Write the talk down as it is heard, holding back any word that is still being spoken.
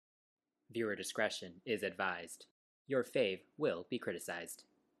Viewer discretion is advised. Your fave will be criticized.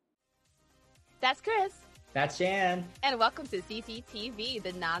 That's Chris. That's Shan. And welcome to CCTV,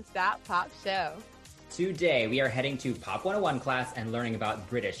 the nonstop pop show. Today, we are heading to Pop 101 class and learning about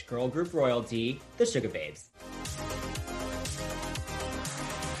British girl group royalty, the Sugababes.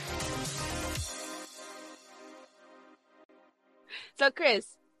 So, Chris,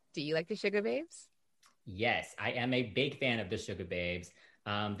 do you like the Sugababes? Yes, I am a big fan of the Sugababes.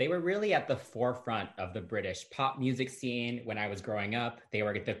 They were really at the forefront of the British pop music scene when I was growing up. They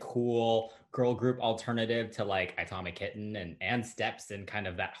were the cool girl group alternative to like Atomic Kitten and Steps and kind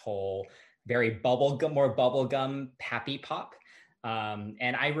of that whole very more bubblegum happy pop.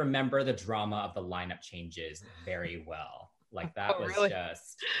 And I remember the drama of the lineup changes very well. Like that was really?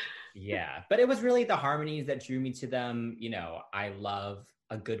 just, yeah. But it was really the harmonies that drew me to them. You know, I love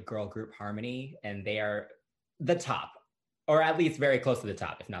a good girl group harmony, and they are the top, or at least very close to the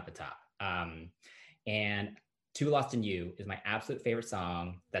top, if not the top. And Too Lost in You is my absolute favorite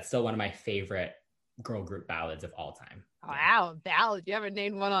song. That's still one of my favorite girl group ballads of all time. Wow, ballad. You haven't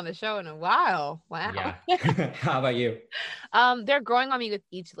named one on the show in a while. Wow. Yeah. How about you? They're growing on me with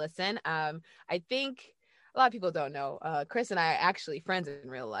each listen. I think a lot of people don't know. Chris and I are actually friends in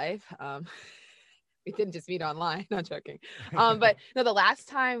real life. We didn't just meet online. Not joking. But no, the last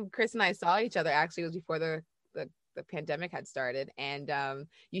time Chris and I saw each other actually was before the pandemic had started, and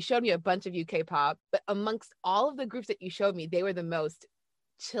you showed me a bunch of UK pop, but amongst all of the groups that you showed me, they were the most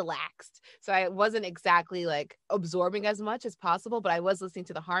chillaxed. So I wasn't exactly like absorbing as much as possible, but I was listening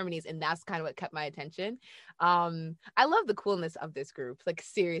to the harmonies, and that's kind of what kept my attention. I love the coolness of this group. Like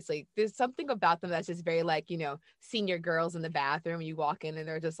seriously, there's something about them that's just very like, you know, senior girls in the bathroom. You walk in and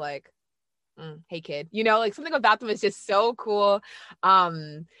they're just like, hey kid, you know, like something about them is just so cool.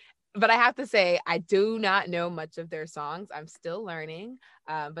 But I have to say, I do not know much of their songs. I'm still learning.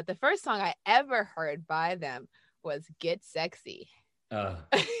 But the first song I ever heard by them was Get Sexy. I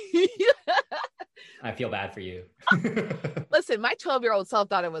feel bad for you. Listen, my 12-year-old self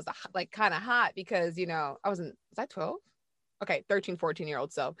thought it was like kind of hot because, you know, was I 12? Okay, 13,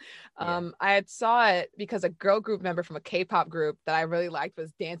 14-year-old self. I had saw it because a girl group member from a K-pop group that I really liked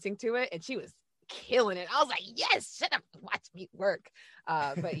was dancing to it, and she was killing it. I was like, yes, shut up, watch me work.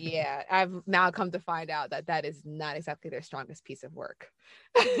 But yeah, I've now come to find out that is not exactly their strongest piece of work.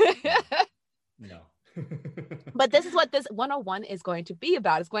 No. But this is what this 101 is going to be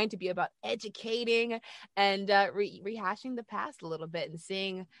about. It's going to be about educating and rehashing the past a little bit and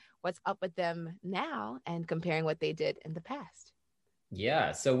seeing what's up with them now and comparing what they did in the past.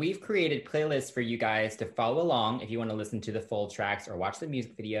 Yeah, so we've created playlists for you guys to follow along if you want to listen to the full tracks or watch the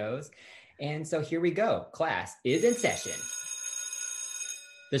music videos. And so here we go. Class is in session.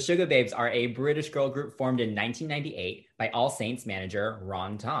 The Sugababes are a British girl group formed in 1998 by All Saints manager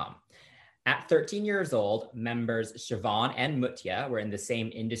Ron Tom. At 13 years old, members Siobhan and Mutya were in the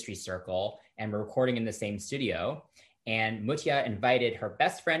same industry circle and were recording in the same studio. And Mutya invited her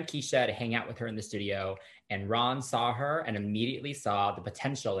best friend Keisha to hang out with her in the studio. And Ron saw her and immediately saw the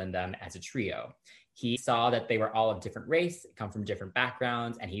potential in them as a trio. He saw that they were all of different race, come from different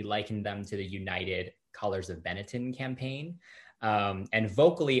backgrounds, and he likened them to the United Colors of Benetton campaign. And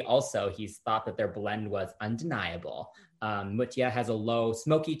vocally also, he thought that their blend was undeniable. Mutya has a low,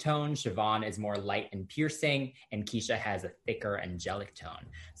 smoky tone, Siobhan is more light and piercing, and Keisha has a thicker, angelic tone.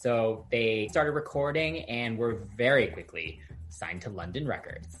 So they started recording and were very quickly signed to London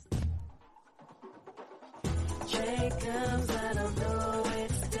Records. Jacobs, I don't know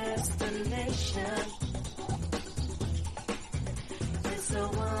its destination. It's a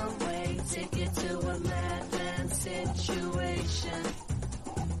one-way ticket to a madman situation.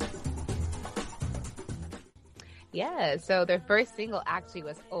 Yeah, so their first single actually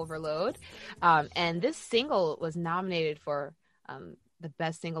was Overload. And this single was nominated for the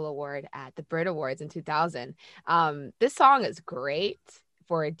Best Single Award at the Brit Awards in 2000. This song is great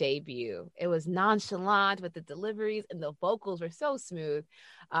for a debut. It was nonchalant with the deliveries, and the vocals were so smooth.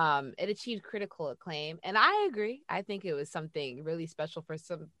 It achieved critical acclaim. And I agree. I think it was something really special for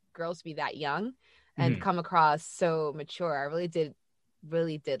some girls to be that young and come across so mature. I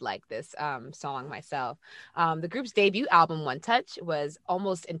really did like this song myself. The group's debut album, One Touch, was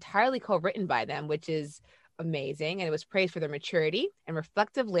almost entirely co-written by them, which is amazing. And it was praised for their maturity and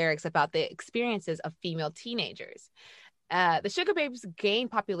reflective lyrics about the experiences of female teenagers. The Sugababes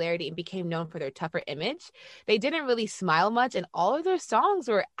gained popularity and became known for their tougher image. They didn't really smile much, and all of their songs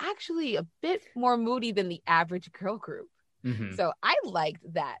were actually a bit more moody than the average girl group. So I liked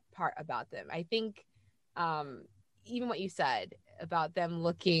that part about them. I think even what you said about them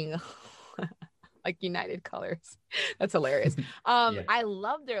looking like United Colors, that's hilarious. I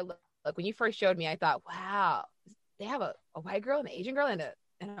love their look Like when you first showed me, I thought, wow, they have a white girl, an Asian girl, and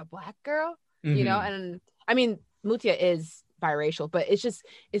a black girl, you know? Mhm. And I mean, Mutia is biracial, but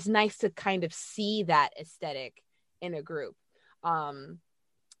it's nice to kind of see that aesthetic in a group.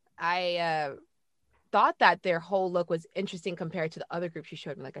 I thought that their whole look was interesting compared to the other groups you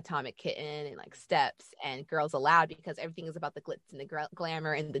showed me, like Atomic Kitten and like Steps and Girls Aloud, because everything is about the glitz and the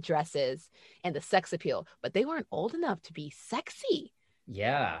glamour and the dresses and the sex appeal. But they weren't old enough to be sexy.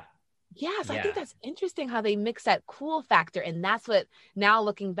 Yeah. Yeah, so I Yeah. think that's interesting how they mix that cool factor, and that's what, now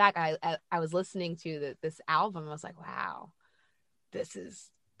looking back, I was listening to this album, I was like, wow, this is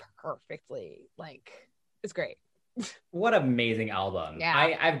perfectly, like, it's great. What an amazing album.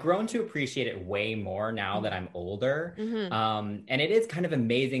 Yeah. I've grown to appreciate it way more now that I'm older. Mhm. And it is kind of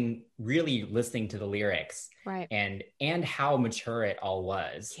amazing really listening to the lyrics Right. and how mature it all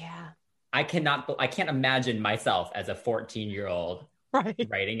was. Yeah. I can't imagine myself as a 14-year-old Right.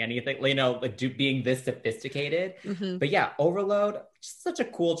 writing anything, you know, like being this sophisticated. Mhm. But yeah, Overload, just such a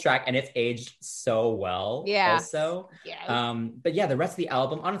cool track, and it's aged so well. Yeah. Also, Yes. but yeah, the rest of the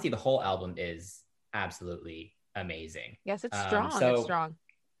album, honestly, the whole album is absolutely amazing. Yes, it's strong. So It's strong.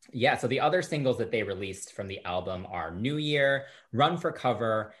 yeah, so the other singles that they released from the album are New Year, Run for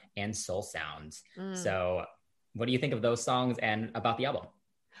Cover, and Soul Sounds. So what do you think of those songs and about the album?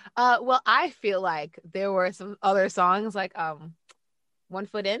 Well, I feel like there were some other songs like One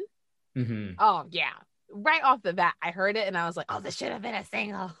Foot In. Mhm. Oh yeah. Right off the bat, I heard it and I was like, oh, this should have been a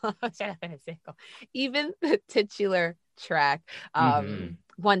single. Should have been a single. Even the titular track, Mhm.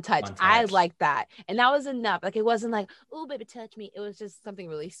 One Touch, One I Touch. like that. And that was enough. Like, it wasn't like, oh, baby, touch me. It was just something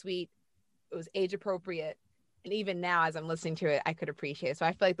really sweet. It was age appropriate. And even now, as I'm listening to it, I could appreciate it. So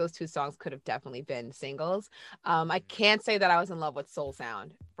I feel like those two songs could have definitely been singles. I can't say that I was in love with Soul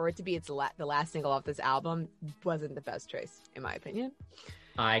Sound. For it to be the last single off this album wasn't the best choice, in my opinion.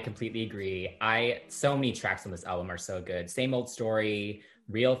 I completely agree. So many tracks on this album are so good. Same Old Story,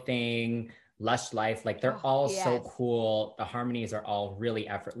 Real Thing, Lush Life, like they're all so yes. cool. The harmonies are all really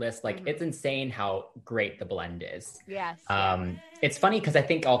effortless. Like it's insane how great the blend is. Yes. It's funny because I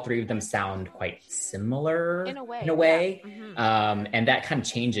think all three of them sound quite similar In a way. Yeah. And that kind of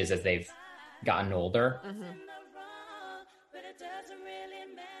changes as they've gotten older.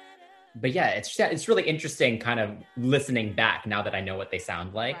 But yeah, it's really interesting kind of listening back now that I know what they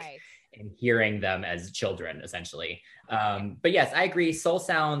sound like. Right. And hearing them as children, essentially. But yes, I agree. Soul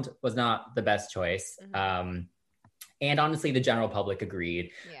Sound was not the best choice. And honestly, the general public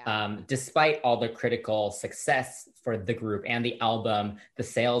agreed. Yeah. Despite all the critical success for the group and the album, the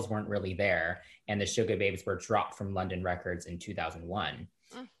sales weren't really there. And the Sugar Babes were dropped from London Records in 2001.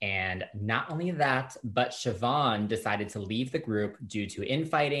 And not only that, but Siobhan decided to leave the group due to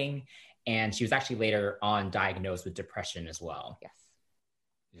infighting. And she was actually later on diagnosed with depression as well. Yes.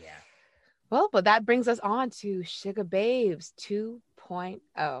 Yeah. Well, but that brings us on to Sugar Babes 2.0.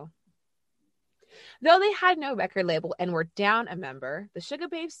 Though they had no record label and were down a member, the Sugar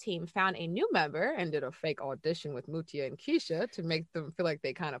Babes team found a new member and did a fake audition with Mutia and Keisha to make them feel like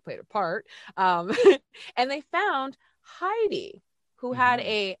they kind of played a part. And they found Heidi, who had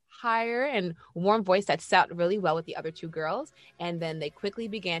a higher and warm voice that sat really well with the other two girls. And then they quickly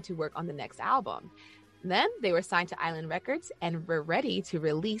began to work on the next album. Then they were signed to Island Records and were ready to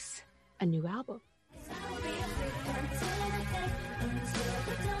release a new album.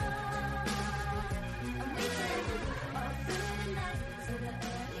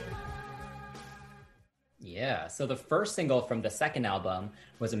 Yeah, so the first single from the second album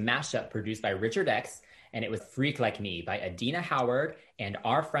was a mashup produced by Richard X, and it was Freak Like Me by Adina Howard and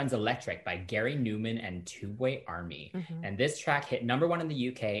Our Friends Electric by Gary Newman and Two-Way Army. And this track hit #1 in the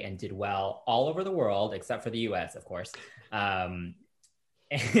UK and did well all over the world, except for the US, of course.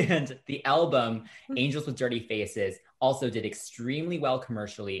 And the album, Angels with Dirty Faces, also did extremely well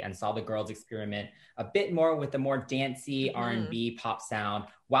commercially and saw the girls experiment a bit more with the more dancey R&B pop sound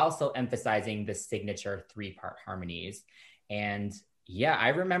while still emphasizing the signature 3-part harmonies. And yeah, I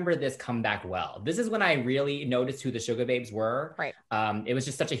remember this comeback well. This is when I really noticed who the Sugar Babes were. Right. It was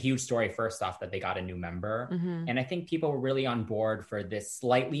just such a huge story, first off, that they got a new member. And I think people were really on board for this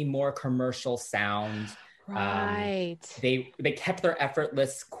slightly more commercial sound. Right. They kept their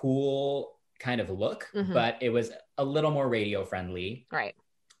effortless, cool kind of look, but it was a little more radio friendly. Right.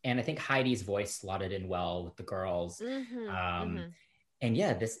 And I think Heidi's voice slotted in well with the girls. And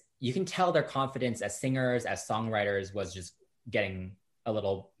yeah, you can tell their confidence as singers, as songwriters was just getting a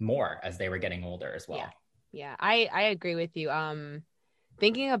little more as they were getting older as well. Yeah, I agree with you.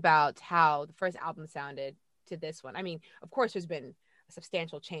 Thinking about how the first album sounded to this one, I mean, of course, there's been a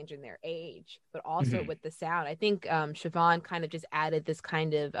substantial change in their age, but also Mhm. with the sound. I think Siobhan kind of just added this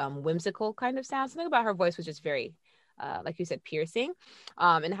kind of whimsical kind of sound. Something about her voice was just very, like you said, piercing.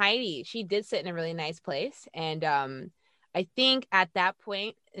 And Heidi, she did sit in a really nice place. And I think at that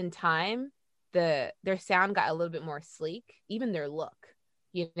point in time, their sound got a little bit more sleek, even their look.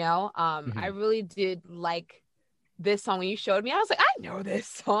 I Mhm. really did like this song. When you showed me, I was like, I know this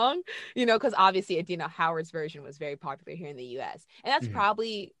song, because obviously Adina Howard's version was very popular here in the US. And that's Mhm.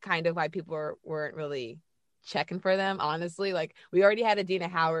 probably kind of why people weren't really checking for them, honestly. Like, we already had Adina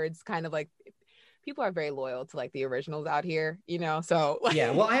Howard's kind of like, people are very loyal to like the originals out here, so Yeah,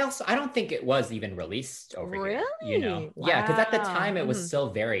 well, I don't think it was even released over here, Really? Yeah, because at the Wow. time it was Mhm.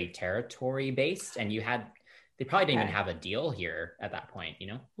 still very territory based, and they probably didn't even Okay. have a deal here at that point.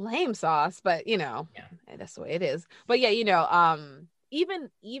 Lame sauce, but Yeah. that's the way it is. But yeah,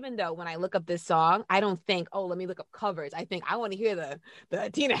 even though when I look up this song, I don't think, oh, let me look up covers. I think I want to hear the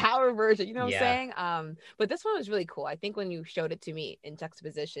Tina Howard version, you know what I'm Yeah. saying? But this one was really cool. I think when you showed it to me in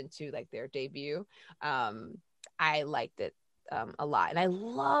juxtaposition to like their debut, I liked it a lot. And I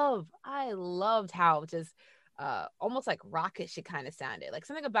loved how just almost like rocket she kind of sounded. Like,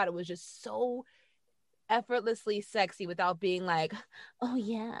 something about it was just so effortlessly sexy without being like, oh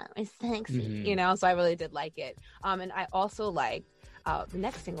yeah, it's sexy, Mhm. So I really did like it. And I also liked the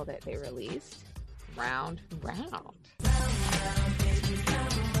next single that they released, Round Round.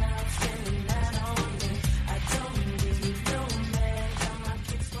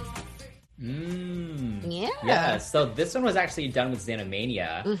 Yeah, so this one was actually done with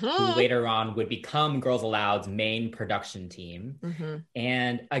Xanomania, who Mhm. later on would become Girls Aloud's main production team. Mhm.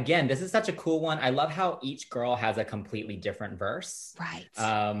 And again, this is such a cool one. I love how each girl has a completely different verse. Right.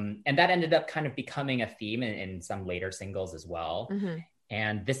 And that ended up kind of becoming a theme in some later singles as well. Mhm.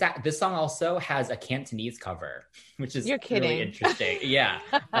 And this song also has a Cantonese cover, which is You're really kidding. interesting. Yeah.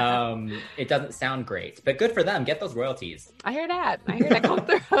 It doesn't sound great, but good for them. Get those royalties. I hear that come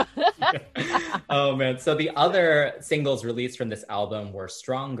through. Oh man. So the other singles released from this album were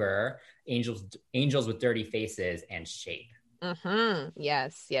Stronger, Angels with Dirty Faces, and Shape.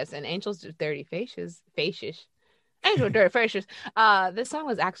 Yes, and Angels with Dirty Faces. Angel with Dirty Faces. This song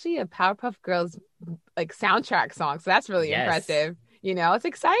was actually a Powerpuff Girls like soundtrack song, so that's really Yes. impressive. It's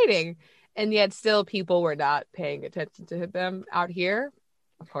exciting, and yet still people were not paying attention to them out here,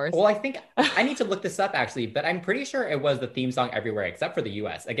 of course. Well, I think I need to look this up actually, but I'm pretty sure it was the theme song everywhere except for the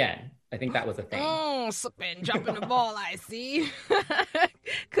US. Again, I think that was a thing. Slipping, dropping the ball, I see.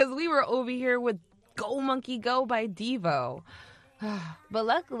 Because we were over here with Go Monkey Go by Devo. But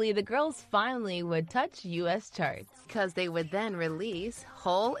luckily, the girls finally would touch US charts because they would then release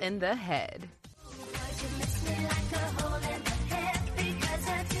Hole in the Head.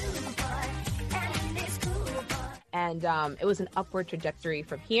 And it was an upward trajectory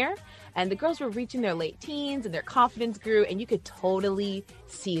from here. And the girls were reaching their late teens and their confidence grew. And you could totally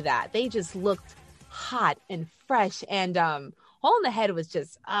see that. They just looked hot and fresh. And Hole in the Head was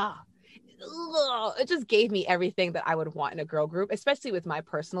just, it just gave me everything that I would want in a girl group, especially with my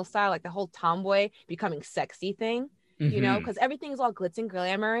personal style, like the whole tomboy becoming sexy thing, because everything's all glitz and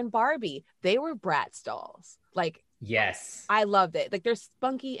glamour and Barbie. They were Bratz dolls. Like, yes, I loved it. Like, they're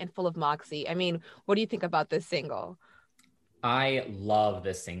spunky and full of moxie. I mean, what do you think about this single? I love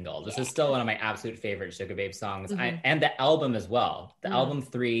this single. This is still one of my absolute favorite Sugar Babe songs. Mhm. And the album as well. The album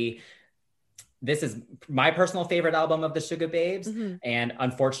 3. This is my personal favorite album of the Sugar Babes. Mhm. And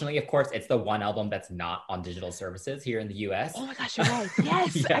unfortunately, of course, it's the one album that's not on digital services here in the US. Oh my gosh, you're right.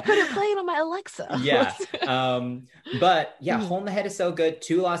 Yes, Yeah. I couldn't play it on my Alexa. Yeah. But yeah, Mhm. Hole in the Head is so good.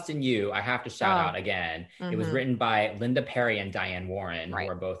 Too Lost in You, I have to shout Oh. out again. It was Mhm. written by Linda Perry and Diane Warren, Right.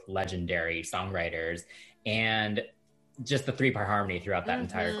 who are both legendary songwriters. And just the 3-part harmony throughout that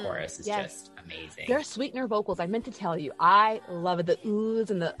entire Mhm. chorus is Yes. just amazing. Their sweetener vocals, I meant to tell you, I love it. The oohs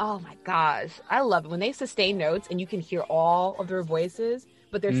and the, oh my gosh, I love it. When they sustain notes and you can hear all of their voices,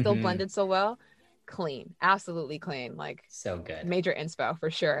 but they're still Mhm. blended so well. Clean, absolutely clean. Like, So good. major inspo for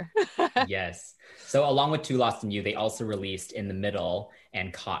sure. Yes. So along with Too Lost in You, they also released In the Middle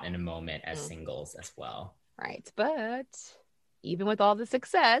and Caught in a Moment as singles as well. Right. But even with all the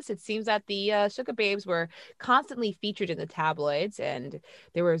success, it seems that the Sugar Babes were constantly featured in the tabloids, and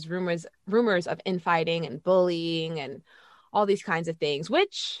there was rumors of infighting and bullying and all these kinds of things,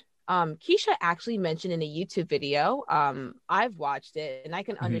 which Keisha actually mentioned in a YouTube video. I've watched it, and I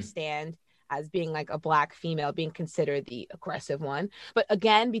can understand as being like a Black female being considered the aggressive one. But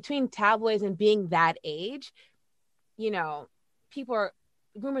again, between tabloids and being that age,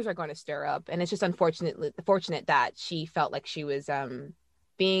 rumors are going to stir up, and it's just fortunate that she felt like she was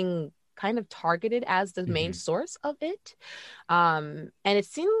being kind of targeted as the main source of it. And it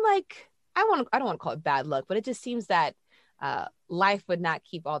seemed like, I don't want to call it bad luck, but it just seems that life would not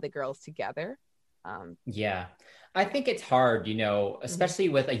keep all the girls together. Yeah. I think it's hard, especially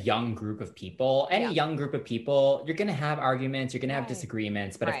with a young group of people. Any young group of people, you're going to have arguments, you're going to have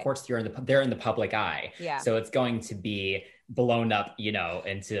disagreements, but of course they're in the public eye. Yeah. So it's going to be blown up,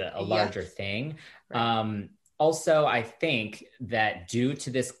 into a larger thing. Right. Also, I think that due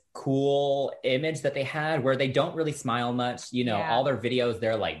to this cool image that they had where they don't really smile much, all their videos,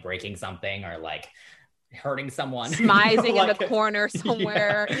 they're like breaking something or like hurting someone, smizing in the corner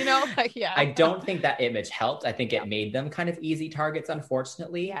somewhere, I don't think that image helped. I think it made them kind of easy targets,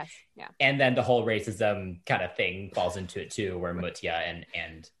 unfortunately. Yes. Yeah. And then the whole racism kind of thing falls into it too, where Mutya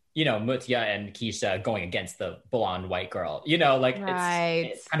and Mutya and Keisha going against the blonde white girl,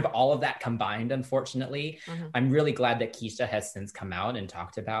 it's kind of all of that combined, unfortunately. I'm really glad that Keisha has since come out and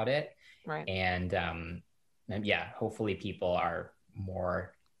talked about it. Right. And hopefully people are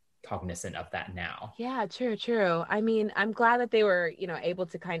more cognizant of that now. Yeah, true. I mean, I'm glad that they were, able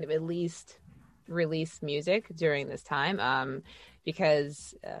to kind of at least release music during this time,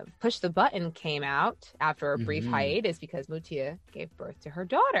 because Push the Button came out after a brief hiatus because Mutya gave birth to her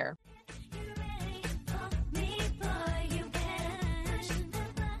daughter.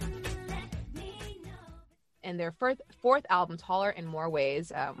 And their fourth album, Taller in More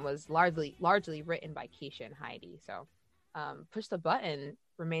Ways, was largely written by Keisha and Heidi. So Push the Button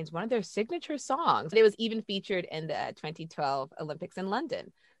remains one of their signature songs. It was even featured in the 2012 Olympics in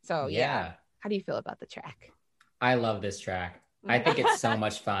London. So yeah. How do you feel about the track? I love this track. I think it's so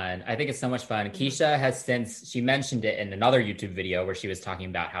much fun. Keisha has since, she mentioned it in another YouTube video where she was talking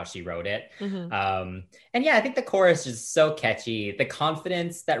about how she wrote it. And yeah, I think the chorus is so catchy. The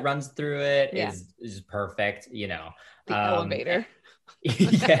confidence that runs through it is perfect, The elevator.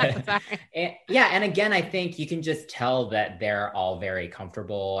 And again, I think you can just tell that they're all very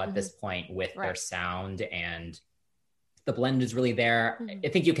comfortable at this point with their sound, and the blend is really there. I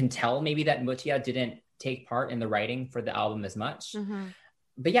think you can tell maybe that Mutya didn't take part in the writing for the album as much.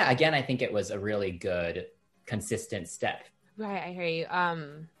 But yeah, again, I think it was a really good, consistent step. Right, I hear you.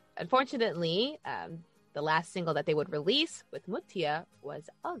 Unfortunately, the last single that they would release with Mutya was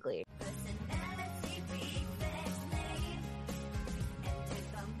Ugly.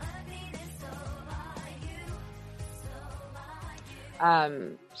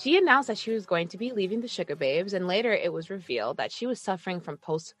 She announced that she was going to be leaving the Sugababes, and later it was revealed that she was suffering from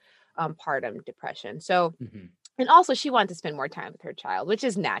postpartum depression. So, and also she wanted to spend more time with her child, which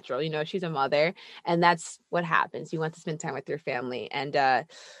is natural. She's a mother, and that's what happens. You want to spend time with your family. And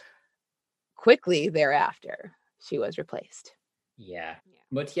quickly thereafter, she was replaced. Yeah.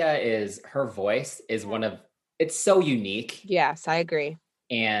 Mutya her voice is it's so unique. Yes, I agree.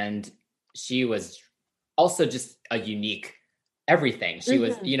 And she was also just a unique everything. She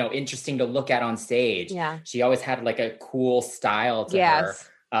was, interesting to look at on stage. Yeah. She always had like a cool style to her.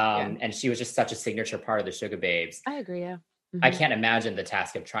 And she was just such a signature part of the Sugababes. I agree, yeah. I can't imagine the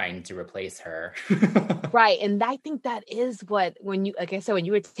task of trying to replace her. Right. And I think that is what, when you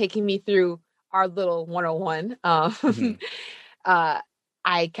were taking me through our little 101,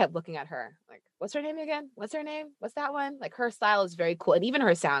 I kept looking at her like, what's her name again? What's her name? What's that one? Like, her style is very cool. And even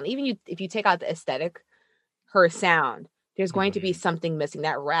her sound, if you take out the aesthetic, her sound, there's going to be something missing.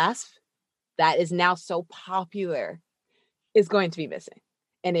 That rasp that is now so popular is going to be missing.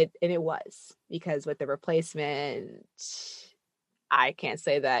 And it was, because with the replacement, I can't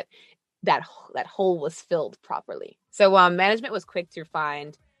say that hole was filled properly. So management was quick to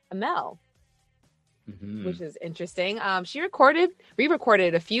find Amel, which is interesting. She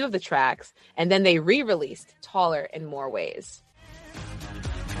re-recorded a few of the tracks, and then they re-released Taller in More Ways.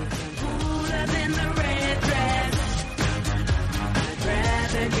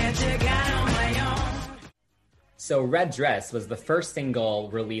 So Red Dress was the first single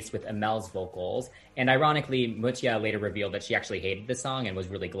released with Amel's vocals. And ironically, Mutya later revealed that she actually hated the song and was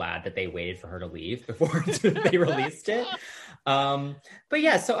really glad that they waited for her to leave before they released it. But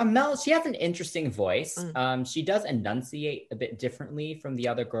yeah, so Amel, she has an interesting voice. She does enunciate a bit differently from the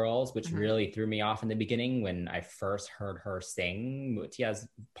other girls, which really threw me off in the beginning when I first heard her sing Mutya's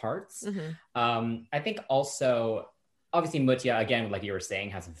parts. I think also, obviously Mutya, again, like you were saying,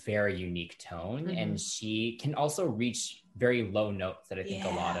 has a very unique tone, and she can also reach very low notes that I think a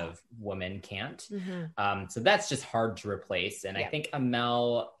lot of women can't. So that's just hard to replace. And I think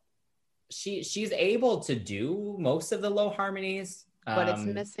Amel, she's able to do most of the low harmonies, but it's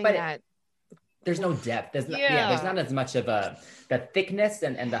missing that. There's no depth. There's not as much of the thickness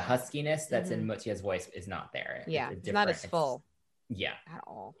and the huskiness that's in Mutya's voice is not there. It's not as full. Yeah, at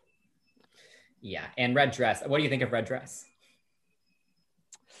all. Yeah. And Red Dress. What do you think of Red Dress?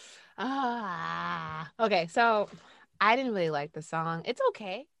 Okay, so I didn't really like the song. It's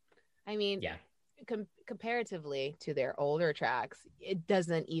okay. I mean, Yeah. comparatively to their older tracks, it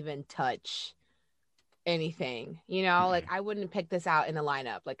doesn't even touch anything. Like I wouldn't pick this out in a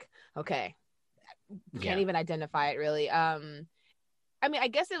lineup. Like, okay, can't even identify it really. I mean, I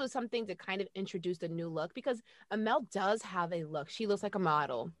guess it was something to kind of introduce a new look because Amel does have a look. She looks like a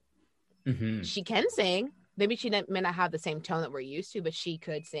model. Mm-hmm. She can sing. Maybe she may not have the same tone that we're used to, but she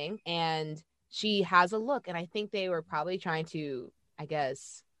could sing. And she has a look. And I think they were probably trying to, I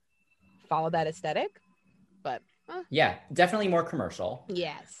guess, follow that aesthetic. But yeah, definitely more commercial.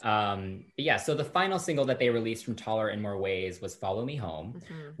 Yes. Yeah, so the final single that they released from Taller in More Ways was Follow Me Home,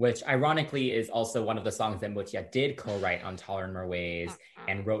 Mhm. which ironically is also one of the songs that Mutia did co-write on Taller in More Ways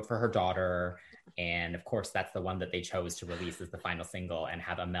and wrote for her daughter. And of course, that's the one that they chose to release as the final single and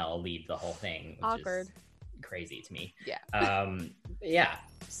have Amel lead the whole thing, which Awkward. is crazy to me. Yeah. Yeah,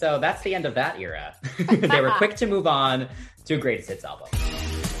 so that's the end of that era. They were quick to move on to a greatest hits album.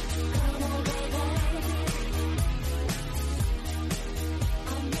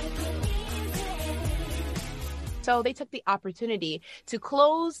 So they took the opportunity to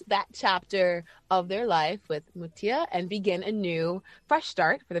close that chapter of their life with Mutia and begin a new, fresh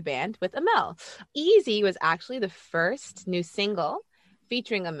start for the band with Amel. Easy was actually the first new single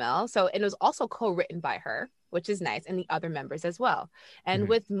featuring Amel. So it was also co-written by her, which is nice, and the other members as well. And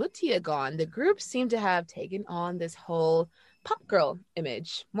with Mutia gone, the group seemed to have taken on this whole pop girl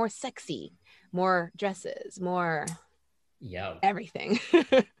image, more sexy, more dresses, more everything.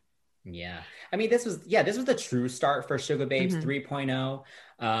 Yeah. I mean, this was the true start for Sugar Babes 3.0.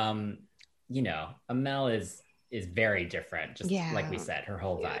 Amel is very different, just like we said, her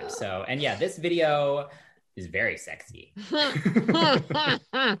whole vibe. So, and this video is very sexy.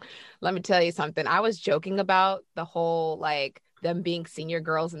 Let me tell you something. I was joking about the whole, like, them being senior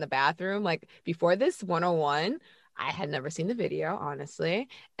girls in the bathroom. Like, before this 101, I had never seen the video, honestly.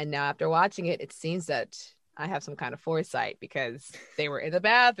 And now after watching it, it seems that I have some kind of foresight because they were in the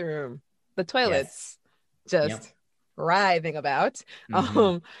bathroom, the toilets, just writhing about.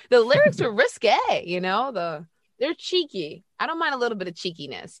 The lyrics were risque, they're cheeky. I don't mind a little bit of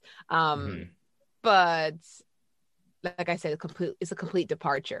cheekiness. But like I said, it's a complete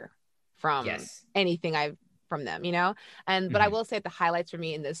departure from anything from them, And but I will say the highlights for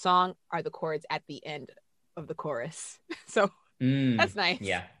me in this song are the chords at the end of the chorus. So that's nice.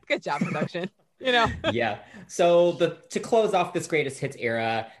 Yeah. Good job, production. Yeah. So to close off this greatest hits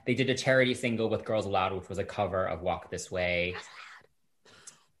era, they did a charity single with Girls Aloud, which was a cover of Walk This Way.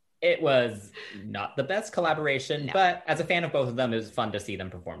 It was not the best collaboration, but as a fan of both of them, it was fun to see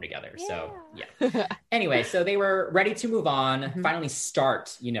them perform together. Yeah. So yeah. Anyway, so they were ready to move on, finally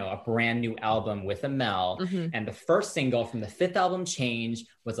start, a brand new album with Amel. And the first single from the fifth album, Change,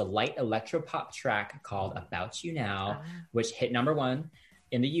 was a light electropop track called About You Now, which hit #1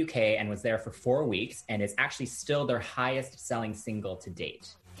 in the UK and was there for 4 weeks, and is actually still their highest selling single to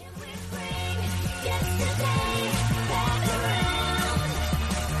date.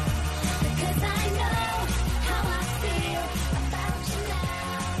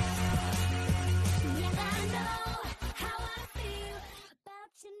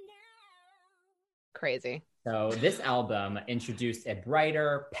 Crazy. So this album introduced a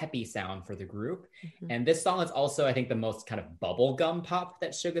brighter, peppy sound for the group. And this song is also, I think, the most kind of bubblegum pop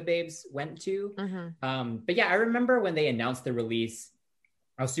that Sugar Babes went to. But yeah, I remember when they announced the release,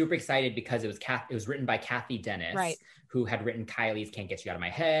 I was super excited because it was written by Kathy Dennis, who had written Kylie's Can't Get You Out of My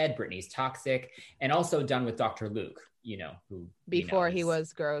Head, Britney's Toxic, and also done with Dr. Luke, who before he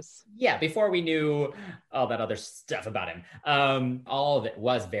was gross. Yeah, before we knew all that other stuff about him. All of it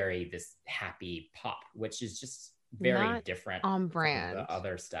was very this happy pop, which is just very Not different on brand from the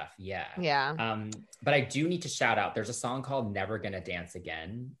other stuff. Yeah. But I do need to shout out, there's a song called Never Gonna Dance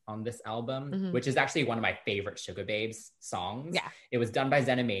Again on this album, which is actually one of my favorite Sugar Babes songs. Yeah. It was done by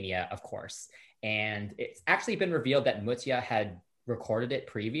Xenomania, of course. And it's actually been revealed that Mutia had recorded it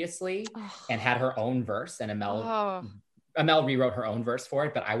previously and had her own verse, and Amel rewrote her own verse for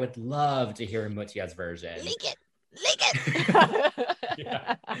it, but I would love to hear Mutia's version. Leak it.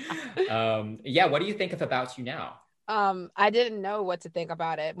 What do you think of About You Now? I didn't know what to think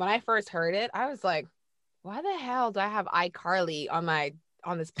about it. When I first heard it, I was like, why the hell do I have iCarly on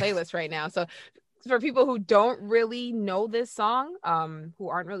this playlist right now? So for people who don't really know this song, who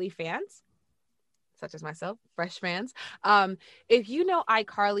aren't really fans, such as myself, fresh fans. If you know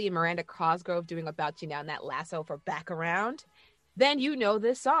iCarly and Miranda Cosgrove doing About You Now and that lasso for Back Around, then you know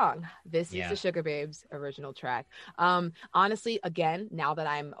this song. This is the Sugar Babes original track. Honestly, again, now that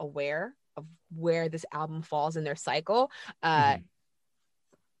I'm aware of of where this album falls in their cycle. Mhm.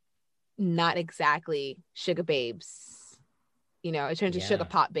 Not exactly Sugar Babes. You know, it turns to Sugar Yeah.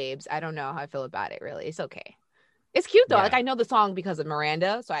 Pop Babes. I don't know how I feel about it, really. It's okay. It's cute, though. Yeah. Like, I know the song because of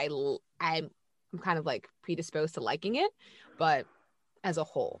Miranda, so I'm kind of, like, predisposed to liking it. But as a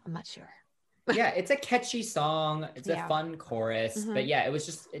whole, I'm not sure. Yeah, it's a catchy song. It's a Yeah. fun chorus, Mhm. but yeah,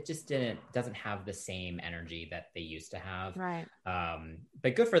 it just doesn't have the same energy that they used to have. Right.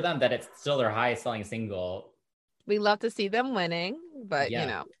 But good for them that it's still their highest selling single. We love to see them winning, but, Yeah. you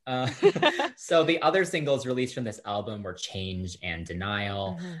know. So the other singles released from this album were Change and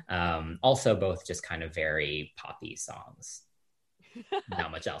Denial. Mhm. Also both just kind of very poppy songs. Not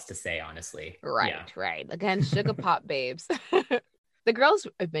much else to say, honestly. Right, Yeah. right. Again, Sugar Pop Babes. The girls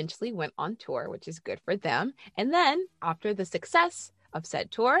eventually went on tour, which is good for them. And then, after the success of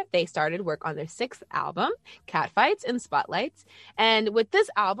said tour, they started work on their 6th album, Catfights and Spotlights. And with this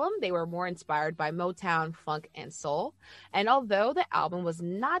album, they were more inspired by Motown, funk, and soul. And although the album was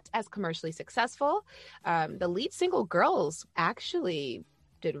not as commercially successful, the lead single, Girls, actually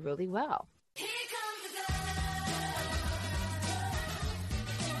did really well. Here comes the girl.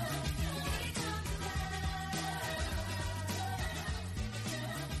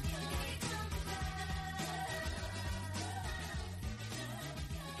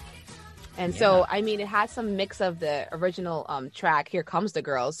 And Yeah. so, I mean, it has some mix of the original track, Here Comes the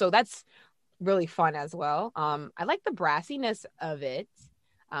Girls. So that's really fun as well. I like the brassiness of it.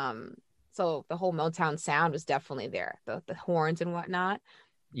 So the whole Motown sound was definitely there, the horns and whatnot.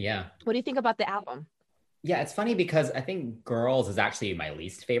 Yeah. What do you think about the album? Yeah, it's funny because I think Girls is actually my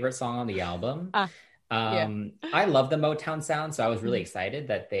least favorite song on the album. I love the Motown sound, so I was really Mhm. excited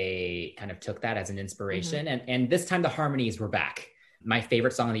that they kind of took that as an inspiration. And this time the harmonies were back. My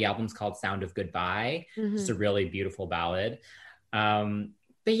favorite song on the album is called Sound of Goodbye. Just a really beautiful ballad.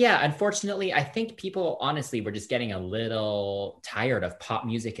 But yeah, unfortunately, I think people honestly were just getting a little tired of pop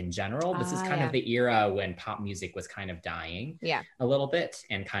music in general. This is kind of the era when pop music was kind of dying Yeah. a little bit,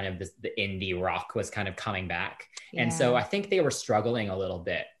 and kind of the indie rock was kind of coming back. Yeah. And so I think they were struggling a little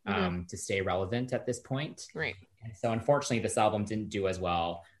bit Mhm. to stay relevant at this point. Right. And so unfortunately, this album didn't do as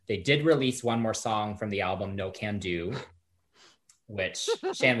well. They did release one more song from the album, No Can Do, which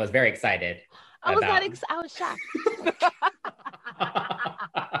Shan was very excited I was about. I was shocked.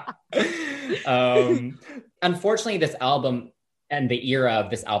 Unfortunately, this album and the era of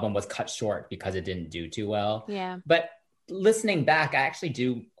this album was cut short because it didn't do too well. Yeah. But listening back, I actually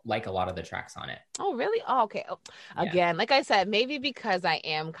do like a lot of the tracks on it. Oh, really? Oh, okay. Oh, Yeah. again, like I said, maybe because I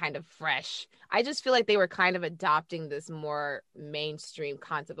am kind of fresh. I just feel like they were kind of adopting this more mainstream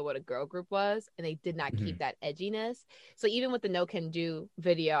concept of what a girl group was, and they did not keep that edginess. So even with the No Can Do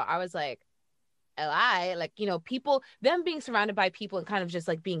video, I was like, like, you know, people, them being surrounded by people and kind of just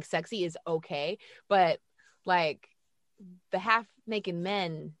like being sexy is okay. But like the half naked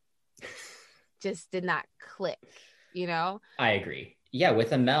men just did not click, you know? I agree. Yeah,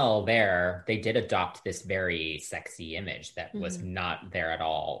 with Amel there, they did adopt this very sexy image that was not there at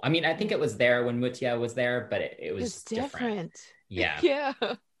all. I mean, I think it was there when Mutia was there, but it was It's different. different. Yeah. Yeah.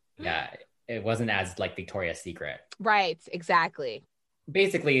 Yeah. It wasn't as like Victoria's Secret. Right. Exactly.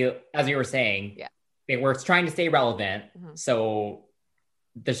 Basically, as you were saying, Yeah. they were trying to stay relevant. Mhm. So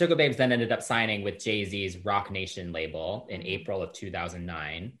the Sugar Babes then ended up signing with Jay-Z's Rock Nation label in April of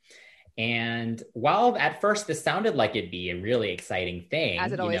 2009. And while at first this sounded like it'd be a really exciting thing,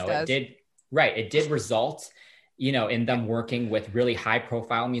 As it always does. It did result, you know, in them working with really high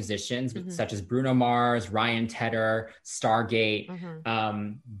profile musicians such as Bruno Mars, Ryan Tedder, Stargate.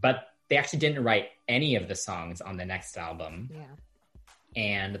 But they actually didn't write any of the songs on the next album. Yeah.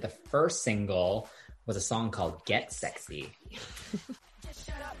 And the first single was a song called Get Sexy. Just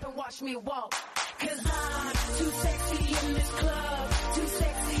shut up and watch me walk. Cause I'm too sexy in this club. Too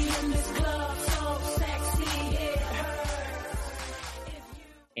sexy in this club. So sexy it hurts.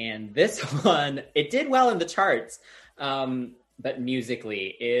 And this one, it did well in the charts, but musically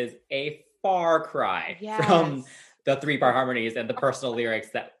is a far cry from the 3-part harmonies and the personal lyrics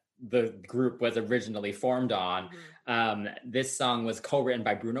that the group was originally formed on. This song was co-written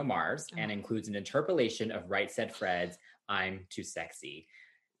by Bruno Mars and includes an interpolation of Right Said Fred's I'm Too Sexy.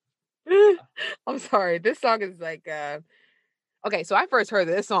 I'm sorry. This song is like, okay, so I first heard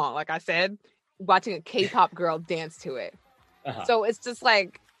this song, like I said, watching a K-pop girl dance to it. So it's just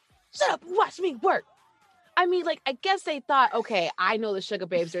like, shut up and watch me work. I mean, like, I guess they thought, okay, I know the Sugar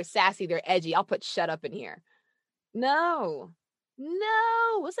Babes, they're sassy, they're edgy. I'll put shut up in here. No,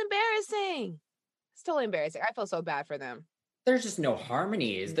 it's embarrassing. It's totally embarrassing. I feel so bad for them. There's just no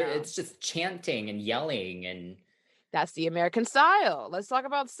harmonies. No. It's just chanting and yelling and That's the American style. Let's talk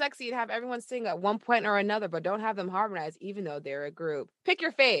about sexy and have everyone sing at one point or another, but don't have them harmonize, even though they're a group. Pick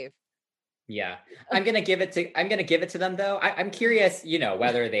your fave. Yeah, I'm gonna give it to them though. I'm curious,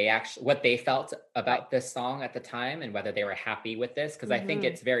 whether they actually what they felt about this song at the time and whether they were happy with this, because I think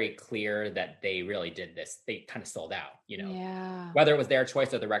it's very clear that they really did this. They kind of sold out, Yeah. whether it was their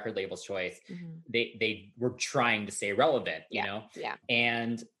choice or the record label's choice. Mhm. They were trying to stay relevant, you know. Yeah.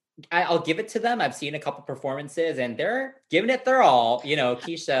 And I'll give it to them. I've seen a couple performances and they're giving it their all.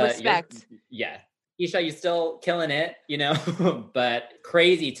 Keisha, Respect. Keisha, you're still killing it, but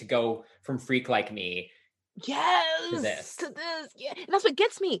crazy to go from Freak Like Me Yes. to this. Yeah. And that's what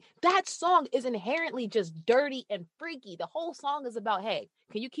gets me. That song is inherently just dirty and freaky. The whole song is about, hey,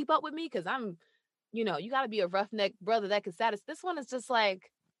 can you keep up with me? Because I'm, you got to be a roughneck brother that can satisfy. This one is just like,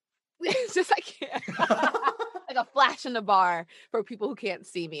 it's just like, like a flash in the bar for people who can't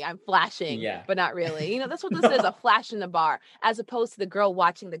see me. I'm flashing, but not really. That's what this is, a flash in the bar, as opposed to the girl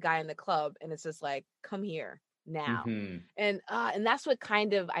watching the guy in the club. And it's just like, come here now. Mm-hmm. And that's what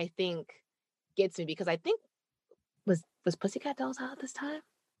kind of, I think, gets me, because I think was Pussycat Dolls out at this time?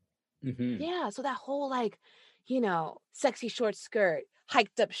 Mm-hmm. Yeah. So that whole like, sexy short skirt,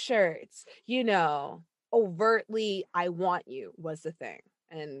 hiked up shirts, overtly I want you was the thing.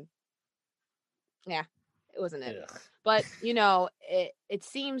 And yeah, it wasn't it. Ugh. But it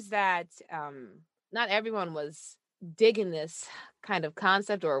seems that not everyone was digging this kind of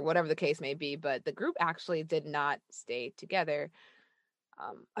concept or whatever the case may be, but the group actually did not stay together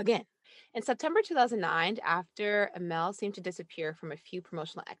again. In September 2009, after Amel seemed to disappear from a few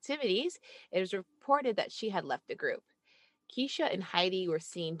promotional activities, it was reported that she had left the group. Keisha and Heidi were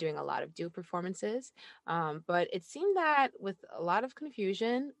seen doing a lot of duo performances, but it seemed that with a lot of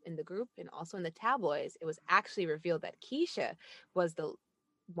confusion in the group and also in the tabloids, it was actually revealed that Keisha was the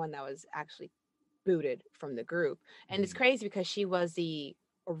one that was actually booted from the group. And it's crazy because she was the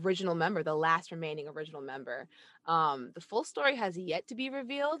original member, the last remaining original member. The full story has yet to be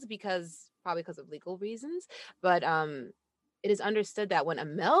revealed probably because of legal reasons, but it is understood that when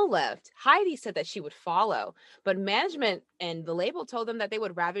Amel left, Heidi said that she would follow, but management and the label told them that they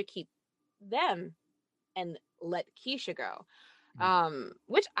would rather keep them and let Keisha go,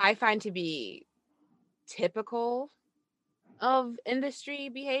 which I find to be typical of industry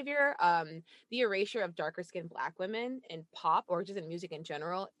behavior. The erasure of darker skinned Black women in pop or just in music in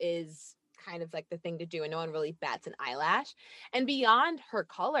general is kind of like the thing to do, and no one really bats an eyelash. And beyond her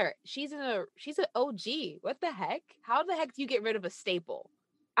color, she's an OG. What the heck? How the heck do you get rid of a staple?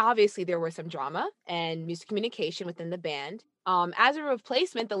 Obviously, there was some drama and miscommunication within the band. As a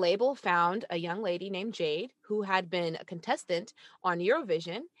replacement, the label found a young lady named Jade, who had been a contestant on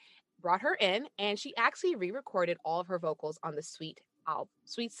Eurovision, brought her in, and she actually re-recorded all of her vocals on the Sweet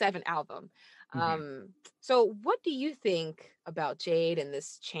 7 album. So what do you think about Jade and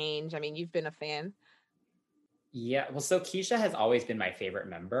this change? I mean, you've been a fan. Yeah, well, so Keisha has always been my favorite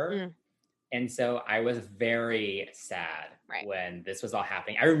member. And so I was very sad when this was all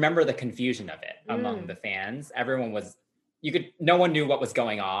happening. I remember the confusion of it among the fans. Everyone was, no one knew what was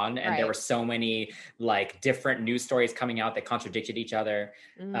going on. And there were so many like different news stories coming out that contradicted each other.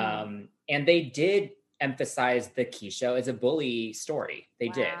 And they did emphasize the Keisha as a bully story. They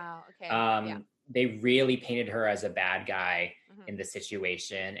did. Okay. They really painted her as a bad guy in the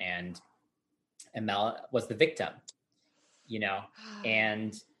situation. And Amel was the victim,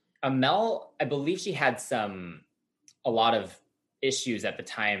 and Amel, I believe she had a lot of issues at the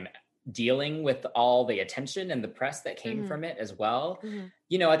time dealing with all the attention and the press that came from it as well.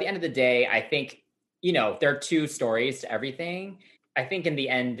 At the end of the day, I think, there are two stories to everything. I think in the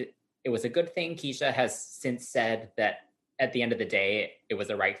end, it was a good thing. Keisha has since said that at the end of the day, it was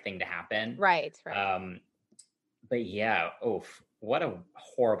the right thing to happen. Right. But yeah, what a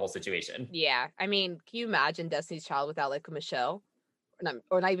horrible situation. Yeah. I mean, can you imagine Destiny's Child without like Michelle?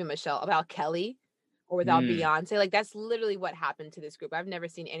 Or not even Michelle, without Kelly or without Beyonce? Like, that's literally what happened to this group. I've never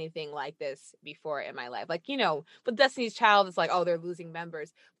seen anything like this before in my life. Like, with Destiny's Child, it's like, oh, they're losing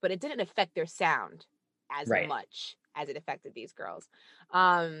members. But it didn't affect their sound as much as it affected these girls.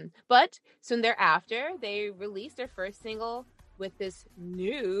 But soon thereafter, they released their first single with this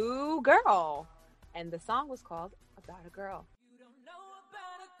new girl. And the song was called About a Girl. You don't know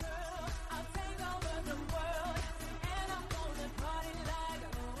about a girl. I'll take over the world. And I'm gonna party like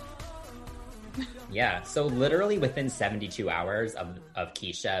Yeah, so literally within 72 hours of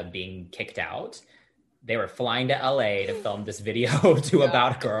Keisha being kicked out, they were flying to LA to film this video to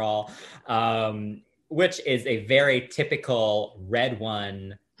About a Girl, which is a very typical Red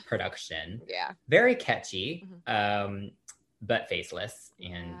One production. Yeah. Very catchy, but faceless.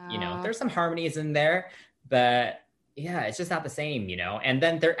 And, there's some harmonies in there, but Yeah, it's just not the same, you know? And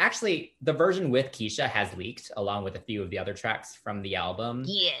then they're actually, the version with Keisha has leaked along with a few of the other tracks from the album.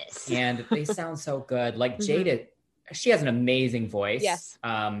 Yes. And they sound so good. Like Mhm. Jada, she has an amazing voice. Yes.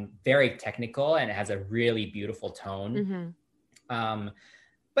 Very technical, and it has a really beautiful tone. Mhm.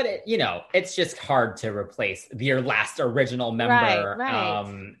 But it, you know, it's just hard to replace your last original member.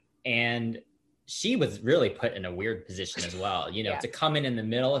 Right. And she was really put in a weird position as well, you know, Yeah. to come in the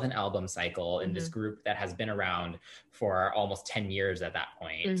middle of an album cycle in this Mhm. group that has been around for almost 10 years at that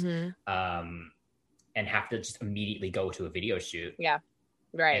point, Mhm. and have to just immediately go to a video shoot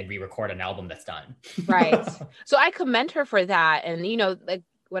Right. and re-record an album that's done. Right. So I commend her for that. And, you know, like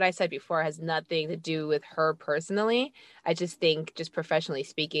what I said before has nothing to do with her personally. I just think, just professionally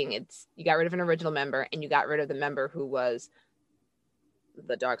speaking, it's you got rid of an original member and you got rid of the member who was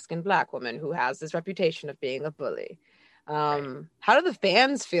the dark-skinned Black woman who has this reputation of being a bully. How do the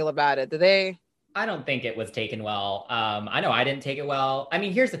fans feel about it? Do they? I don't think it was taken well. I know I didn't take it well. I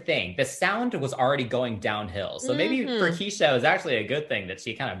mean, here's the thing. The sound was already going downhill. So maybe for Keisha, it was actually a good thing that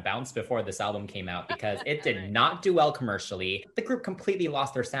she kind of bounced before this album came out, because it did not do well commercially. The group completely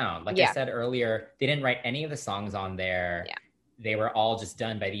lost their sound. Like I said earlier, they didn't write any of the songs on there. Yeah. They were all just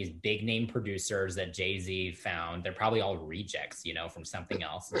done by these big name producers that Jay-Z found. They're probably all rejects, you know, from something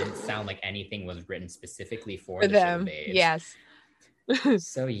else. It didn't sound like anything was written specifically for the them. Sugar Babes. Yes.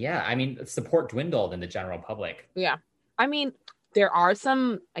 So yeah, I mean, support dwindled in the general public. Yeah. I mean, there are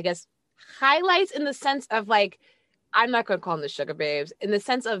some, I guess, highlights in the sense of like, I'm not going to call them the Sugar Babes, in the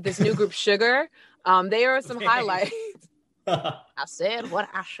sense of this new group Sugar. There are some highlights. I said what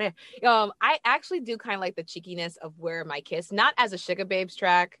I said. I actually do kind of like the cheekiness of Where My Kiss, not as a Sugar Babes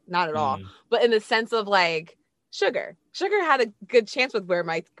track, not at all, but in the sense of like Sugar had a good chance with Where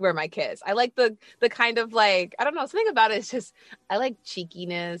My Kiss. I like the kind of like, I don't know, something about it is just, I like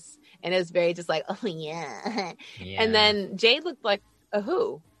cheekiness, and it's very just like, oh yeah. And then Jade looked like a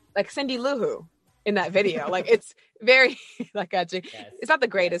Who, like Cindy Lou Who in that video. Like it's very like actually, it's not the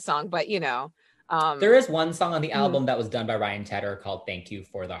greatest song, but you know. There is one song on the album that was done by Ryan Tedder called Thank You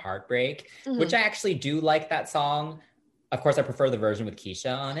for the Heartbreak, which I actually do like that song. Of course, I prefer the version with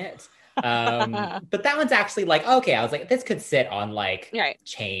Keisha on it. But that one's actually like, okay, I was like, this could sit on like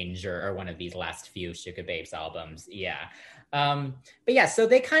Change or one of these last few Sugar Babes albums. Yeah. But yeah, so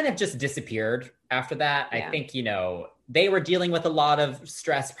they kind of just disappeared after that. I think, you know, they were dealing with a lot of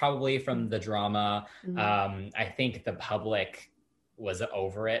stress probably from the drama. I think the public was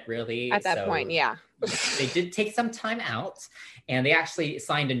over it really at that point. Yeah. They did take some time out, and they actually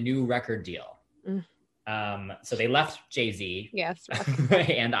signed a new record deal. So they left Jay-Z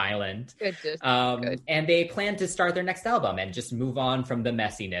and Island. Good. And they plan to start their next album and just move on from the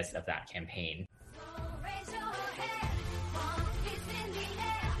messiness of that campaign.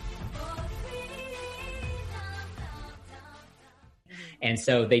 And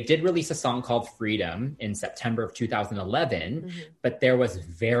so they did release a song called Freedom in September of 2011, but there was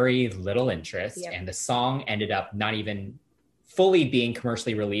very little interest, and the song ended up not even fully being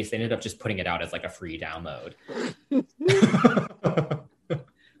commercially released. They ended up just putting it out as like a free download.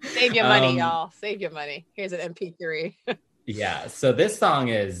 Save your money, y'all. Save your money. Here's an MP3. Yeah, so this song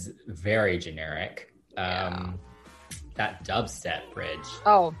is very generic. That dubstep bridge.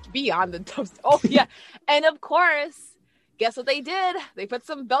 Oh, beyond the dubstep. Oh, yeah. And of course, guess what they did? They put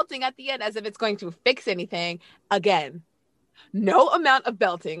some belting at the end as if it's going to fix anything. Again, no amount of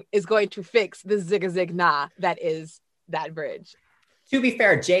belting is going to fix the zig-a-zig nah that is that bridge. To be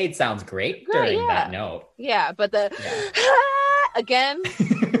fair, Jade sounds great during that note. Yeah, but the again.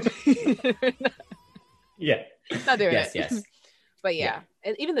 Not doing it. Yes. But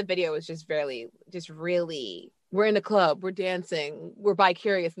and even the video was just really, we're in the club, we're dancing, we're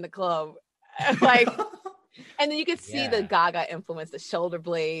bi-curious in the club. Like, and then you could see the Gaga influence, the shoulder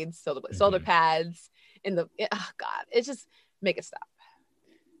blades, shoulder pads, in the, oh God, it's just, make it stop.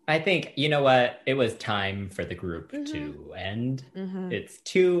 I think, you know what, it was time for the group to end.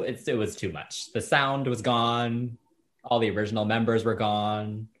 It was too much. The sound was gone. All the original members were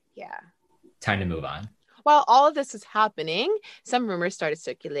gone. Yeah. Time to move on. While all of this is happening, some rumors started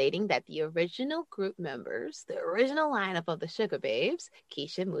circulating that the original group members, the original lineup of the Sugar Babes,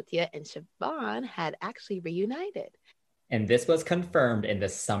 Keisha, Mutya, and Siobhan, had actually reunited. And this was confirmed in the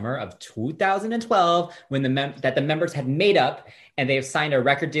summer of 2012 when that the members had made up, and they have signed a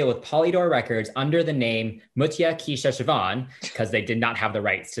record deal with Polydor Records under the name Mutya, Keisha, Siobhan, because they did not have the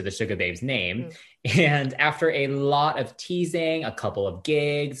rights to the Sugar Babes name. And after a lot of teasing, a couple of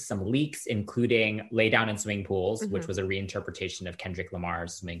gigs, some leaks, including Lay Down in Swimming Pools, which was a reinterpretation of Kendrick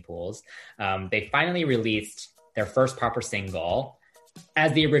Lamar's Swimming Pools, they finally released their first proper single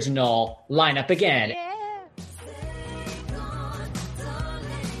as the original lineup again. Yeah.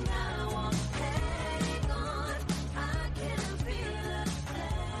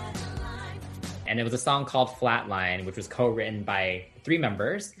 and it was a song called Flatline, which was co-written by 3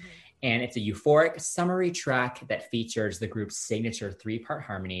 members. And it's a euphoric, summery track that features the group's signature 3-part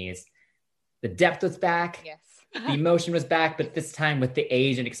harmonies. The depth was back. Yes. The emotion was back, but this time with the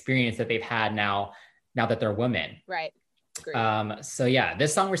age and experience that they've had now that they're women. Right. Great. So yeah,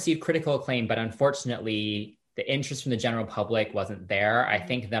 this song received critical acclaim, but unfortunately, the interest from the general public wasn't there. I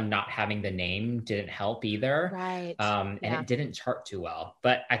think them not having the name didn't help either. Right. And it didn't chart too well.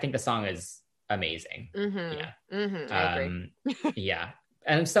 But I think the song is amazing. Yeah. I agree. Yeah.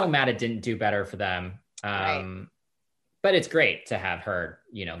 And I'm so mad it didn't do better for them. Right. But it's great to have heard,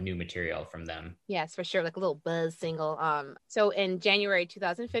 new material from them. Yes, for sure. Like a little buzz single. So in January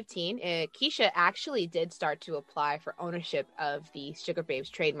 2015, Keisha actually did start to apply for ownership of the Sugar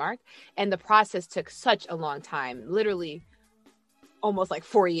Babes trademark. And the process took such a long time, literally almost like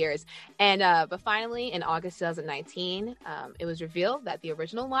 4 years. And but finally, in August 2019, it was revealed that the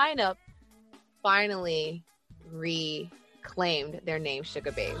original lineup finally reclaimed their name,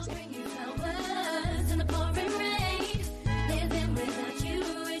 Sugar Babes.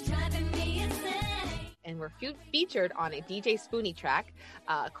 And were featured on a DJ Spoonie track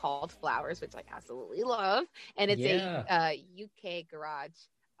called Flowers, which I absolutely love. And it's a UK garage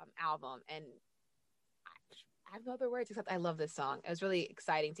album. And I have no other words except I love this song. It was really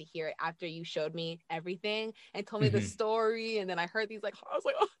exciting to hear it after you showed me everything and told me the story. And then I heard these, I was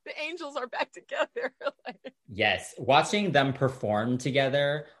like, oh, the angels are back together. Yes. Watching them perform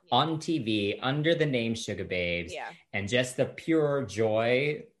together on TV under the name Sugar Babes and just the pure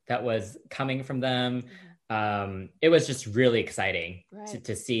joy that was coming from them. It was just really exciting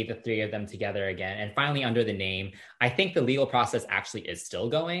to see the 3 of them together again and finally under the name. I think the legal process actually is still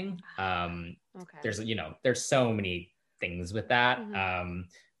going. There's so many things with that.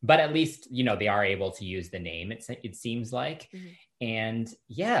 But at least, they are able to use the name, it seems like. And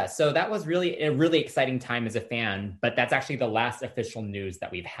yeah, so that was really a really exciting time as a fan, but that's actually the last official news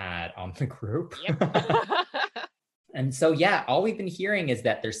that we've had on the group. And so, yeah, all we've been hearing is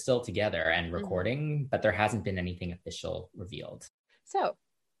that they're still together and recording, but there hasn't been anything official revealed. So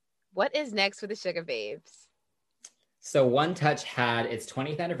what is next for the Sugar Babes? So One Touch had its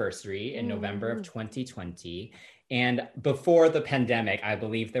 20th anniversary in November of 2020. And before the pandemic, I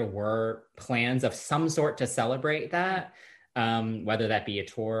believe there were plans of some sort to celebrate that, whether that be a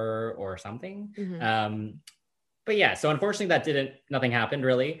tour or something. But yeah, so unfortunately nothing happened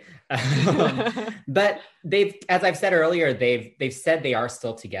really. But as I've said earlier, they've said they are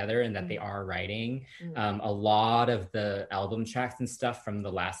still together and that they are writing. A lot of the album tracks and stuff from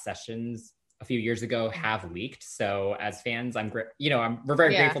the last sessions a few years ago have leaked. So as fans, we're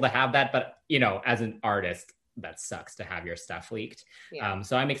very grateful to have that. But, as an artist, that sucks to have your stuff leaked.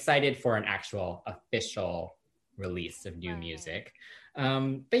 So I'm excited for an actual official release of new music.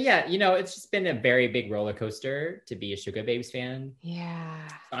 But yeah, it's just been a very big roller coaster to be a Sugar Babes fan. Yeah.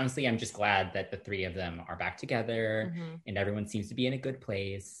 Honestly, I'm just glad that the 3 of them are back together and everyone seems to be in a good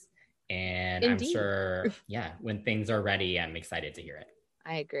place. And Indeed. I'm sure, when things are ready, I'm excited to hear it.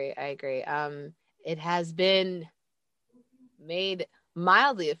 I agree. It has been made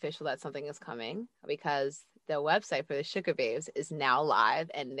mildly official that something is coming because the website for the Sugar Babes is now live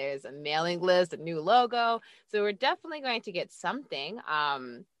and there's a mailing list, a new logo. So we're definitely going to get something,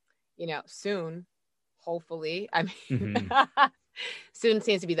 soon, hopefully. I mean, soon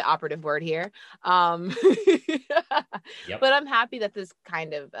seems to be the operative word here. But I'm happy that this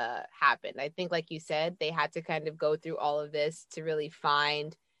kind of happened. I think, like you said, they had to kind of go through all of this to really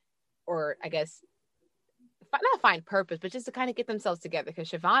find, or I guess, not find purpose, but just to kind of get themselves together because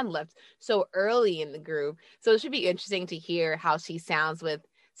Siobhan left so early in the group. So it should be interesting to hear how she sounds with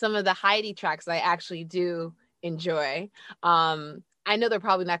some of the Heidi tracks that I actually do enjoy. I know they're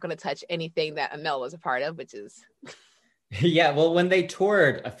probably not going to touch anything that Amel was a part of, which is... Yeah, well, when they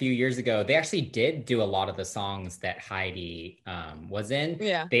toured a few years ago, they actually did do a lot of the songs that Heidi was in.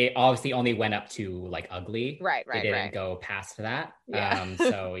 Yeah. They obviously only went up to like Ugly. Right. They didn't go past that. Yeah.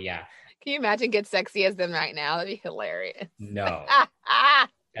 So yeah. Can you imagine Get Sexy as them right now? That'd be hilarious. No.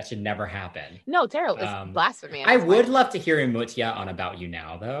 That should never happen. No, terrible. It's blasphemy. I would love to hear Imutya on About You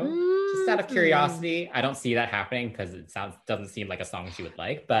Now, though. Just out of curiosity. I don't see that happening because it doesn't seem like a song she would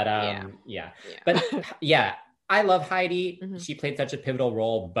like. But yeah. But yeah, I love Heidi. She played such a pivotal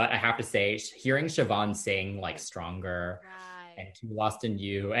role. But I have to say, hearing Siobhan sing like Stronger and Too Lost in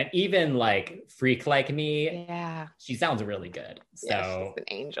You, and even like Freak Like Me, she sounds really good. So she's an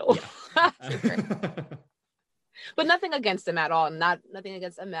angel. Yeah. But nothing against them at all. Nothing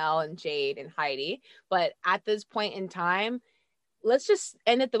against Amel and Jade and Heidi. But at this point in time, let's just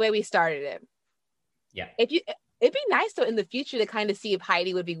end it the way we started it. Yeah. It'd be nice though in the future to kind of see if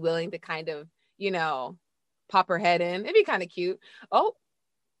Heidi would be willing to kind of, pop her head in. It'd be kind of cute. Oh,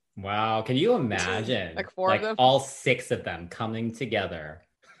 Wow. Can you imagine Like 4 of them? all 6 of them coming together?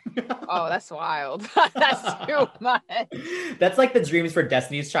 oh, that's wild. That's too much. That's like the dreams for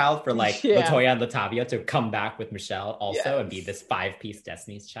Destiny's Child for like Yeah. Latoya and Latavia to come back with Michelle also and be Yes. this 5-piece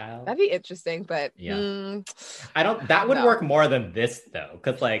Destiny's Child. That'd be interesting, but Yeah. That would No. work more than this though,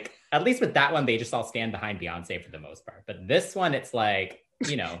 because like at least with that one they just all stand behind Beyonce for the most part. But this one it's like,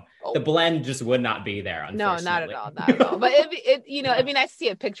 Oh. the blend just would not be there. no, Unfortunately. not at all, not at all. But it'd be nice to see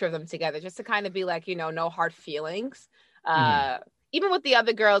a picture of them together, just to kind of be like, no hard feelings. Even with the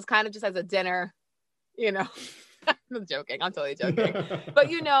other girls, kind of just as a dinner, I'm joking. I'm totally joking. But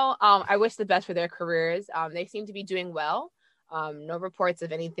I wish the best for their careers. They seem to be doing well. No reports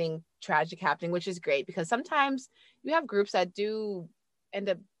of anything tragic happening, which is great, because sometimes you have groups that do end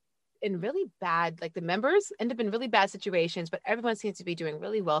up in really bad, like the members end up in really bad situations, but everyone seems to be doing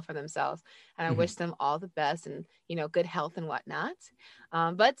really well for themselves. And I wish them all the best and, good health and whatnot.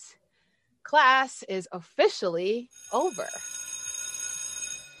 But class is officially over.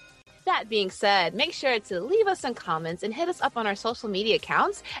 That being said, make sure to leave us some comments and hit us up on our social media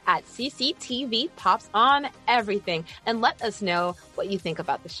accounts at CCTV Pops on everything, and let us know what you think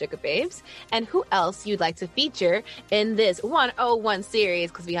about the Sugar Babes and who else you'd like to feature in this 101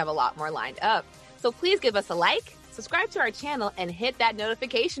 series, because we have a lot more lined up. So please give us a like, subscribe to our channel, and hit that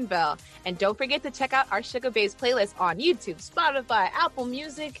notification bell. And don't forget to check out our Sugar Babes playlist on YouTube, Spotify, Apple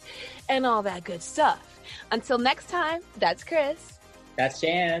Music, and all that good stuff. Until next time, that's Chris. That's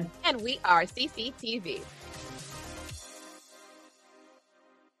Jan. And we are CCTV.